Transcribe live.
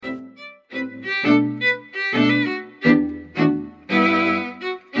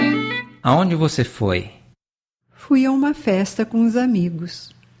Aonde você foi? Fui a uma festa com os amigos.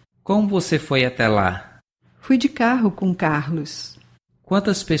 Como você foi até lá? Fui de carro com Carlos.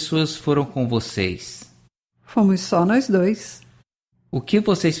 Quantas pessoas foram com vocês? Fomos só nós dois. O que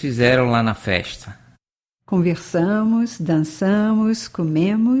vocês fizeram lá na festa? Conversamos, dançamos,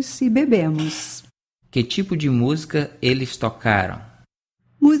 comemos e bebemos. Que tipo de música eles tocaram?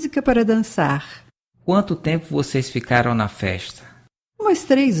 Música para dançar. Quanto tempo vocês ficaram na festa? Umas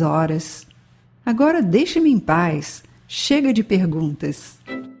 3 horas. Agora deixe-me em paz. Chega de perguntas.